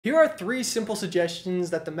Here are 3 simple suggestions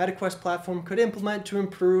that the MetaQuest platform could implement to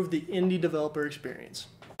improve the indie developer experience.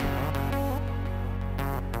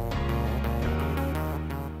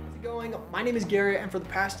 My name is Garrett, and for the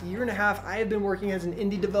past year and a half, I have been working as an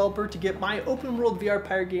indie developer to get my open world VR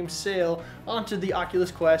pirate game Sail onto the Oculus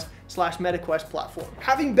Quest / MetaQuest platform.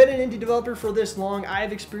 Having been an indie developer for this long, I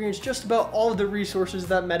have experienced just about all of the resources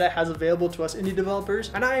that Meta has available to us indie developers,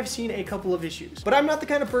 and I have seen a couple of issues. But I'm not the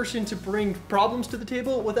kind of person to bring problems to the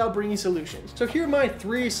table without bringing solutions. So here are my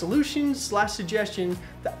 3 solutions / suggestions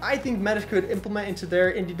that I think Meta could implement into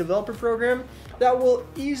their indie developer program that will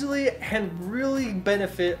easily and really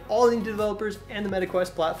benefit all indie developers and the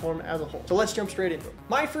MetaQuest platform as a whole. So let's jump straight into it.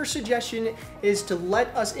 My first suggestion is to let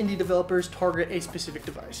us indie developers target a specific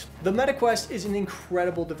device. The MetaQuest is an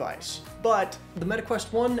incredible device, but the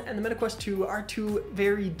MetaQuest 1 and the MetaQuest 2 are 2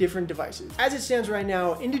 very different devices. As it stands right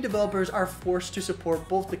now, indie developers are forced to support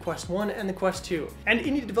both the Quest 1 and the Quest 2, and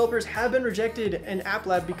indie developers have been rejected in App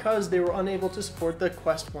Lab because they were unable to support the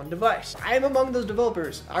Quest 1 device. I am among those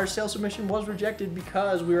developers. Our sales submission was rejected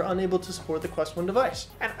because we were unable to support the Quest 1 device.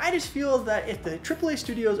 And I just feel that if the AAA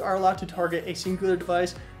studios are allowed to target a singular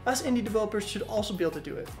device, us indie developers should also be able to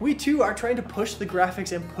do it. We too are trying to push the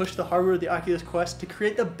graphics and push the hardware of the Oculus Quest to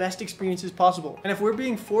create the best experiences possible. And if we're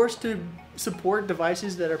being forced to support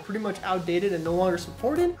devices that are pretty much outdated and no longer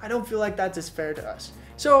supported, I don't feel like that's as fair to us.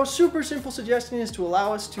 So super simple suggestion is to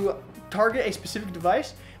allow us to target a specific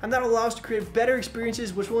device, and that will allow us to create better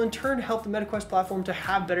experiences, which will in turn help the MetaQuest platform to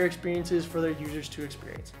have better experiences for their users to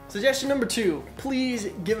experience. Suggestion number 2, please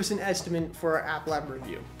give us an estimate for our App Lab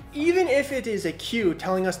review. Even if it is a queue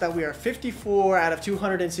telling us that we are 54 out of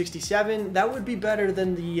 267, that would be better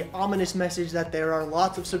than the ominous message that there are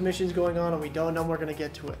lots of submissions going on and we don't know when we're going to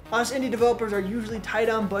get to it. Us indie developers are usually tight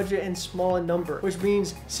on budget and small in number, which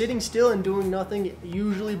means sitting still and doing nothing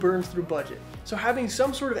usually burns through budget. So having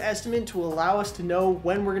some sort of estimate to allow us to know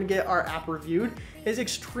when we're going to get our app reviewed is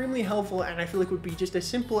extremely helpful, and I feel like would be just a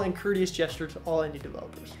simple and courteous gesture to all indie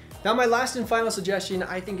developers. Now my last and final suggestion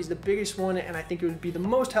I think is the biggest one, and I think it would be the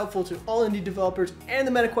most helpful to all indie developers and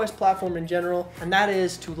the MetaQuest platform in general, and that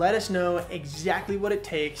is to let us know exactly what it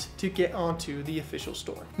takes to get onto the official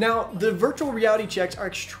store. Now the virtual reality checks are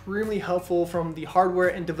extremely helpful from the hardware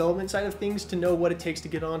and development side of things to know what it takes to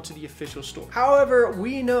get onto the official store. However,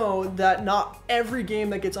 we know that not every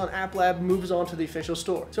game that gets on App Lab moves on to the official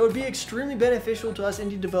store. So it would be extremely beneficial to us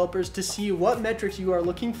indie developers to see what metrics you are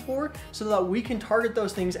looking for so that we can target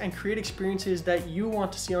those things and create experiences that you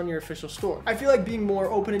want to see on your official store. I feel like being more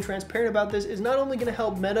open and transparent about this is not only going to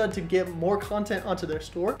help Meta to get more content onto their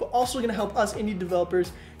store, but also going to help us indie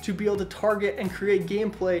developers to be able to target and create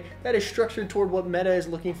gameplay that is structured toward what Meta is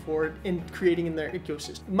looking for in creating in their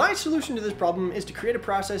ecosystem. My solution to this problem is to create a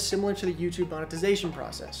process similar to the YouTube monetization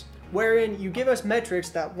process, wherein you give us metrics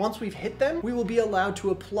that once we've hit them, we will be allowed to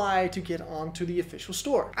apply to get onto the official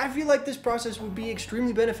store. I feel like this process would be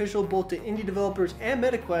extremely beneficial both to indie developers and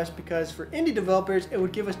MetaQuest, because for indie developers, it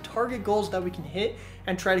would give us target goals that we can hit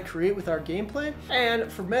and try to create with our gameplay.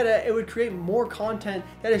 And for Meta, it would create more content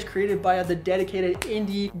that is created by the dedicated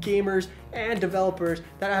indie gamers and developers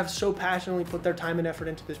that have so passionately put their time and effort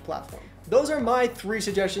into this platform. Those are my 3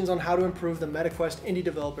 suggestions on how to improve the MetaQuest indie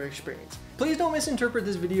developer experience. Please don't misinterpret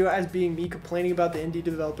this video as being me complaining about the indie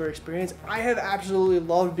developer experience. I have absolutely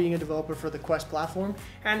loved being a developer for the Quest platform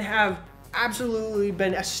and have absolutely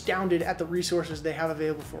been astounded at the resources they have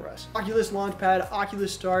available for us. Oculus Launchpad,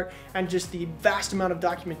 Oculus Start, and just the vast amount of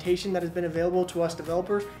documentation that has been available to us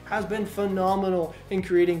developers has been phenomenal in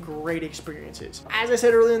creating great experiences. As I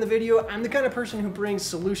said earlier in the video, I'm the kind of person who brings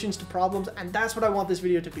solutions to problems, and that's what I want this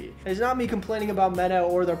video to be. It's not me complaining about Meta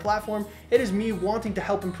or their platform, it is me wanting to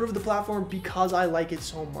help improve the platform because I like it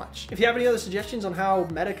so much. If you have any other suggestions on how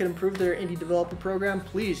Meta could improve their indie developer program,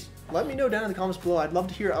 please let me know down in the comments below. I'd love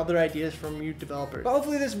to hear other ideas from you developers. But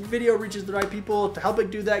hopefully this video reaches the right people. To help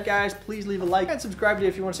it do that, guys, please leave a like and subscribe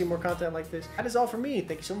if you want to see more content like this. That is all from me.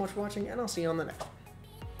 Thank you so much for watching, and I'll see you on the next one.